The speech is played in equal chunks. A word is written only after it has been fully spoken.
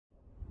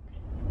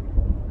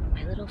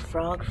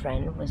frog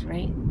friend was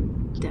right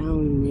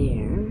down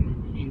there,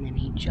 and then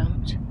he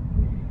jumped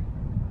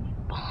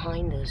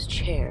behind those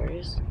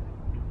chairs,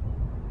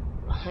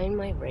 behind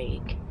my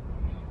rake,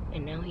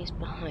 and now he's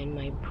behind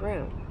my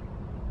broom.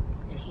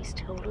 And he's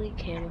totally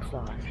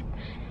camouflaged,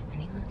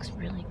 and he looks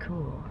really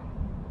cool.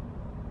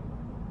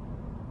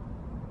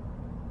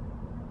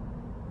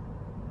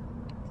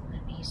 But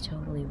he's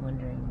totally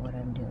wondering what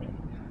I'm doing.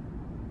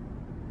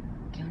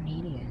 Look how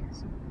neat he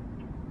is.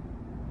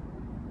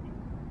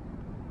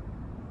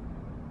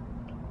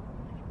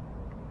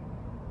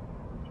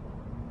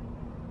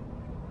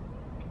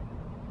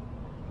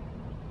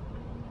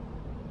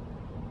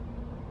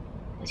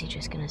 Is he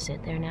just gonna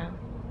sit there now?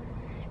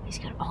 He's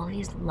got all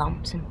these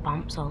lumps and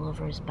bumps all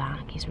over his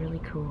back. He's really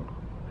cool.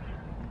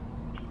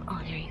 Oh,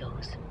 there he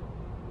goes.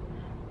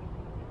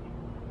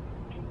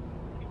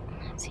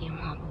 Let's see him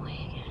hop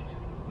away again.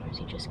 Or is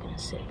he just gonna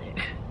sit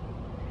there?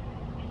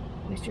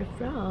 Mr.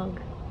 Frog.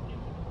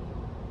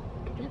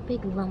 Look at that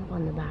big lump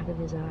on the back of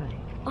his eye.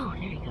 Oh,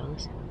 there he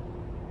goes.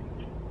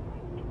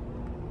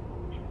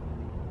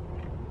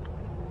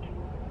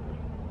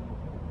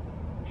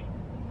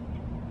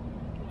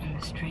 And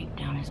the stripe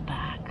down his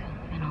back.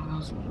 And all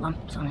those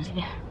lumps on his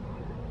head.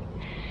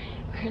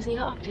 Where's he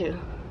off to?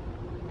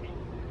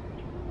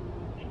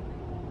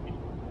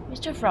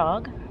 Mr.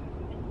 Frog?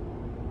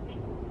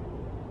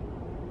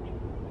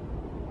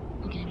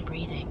 Look at him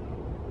breathing.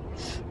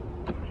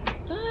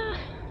 Ah.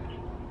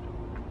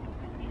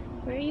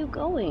 Where are you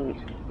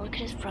going? Look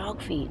at his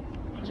frog feet.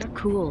 Those are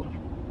cool.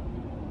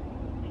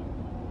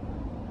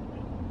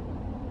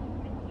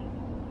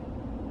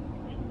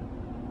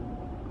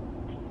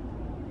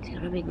 He's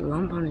got a big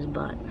lump on his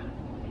butt.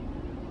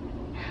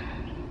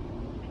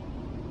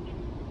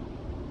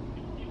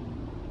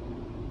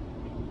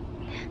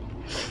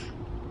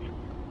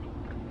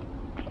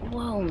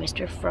 Whoa,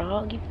 Mr.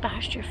 Frog, you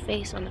bashed your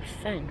face on the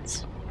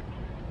fence.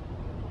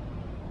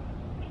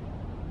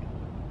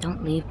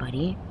 Don't leave,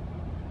 buddy.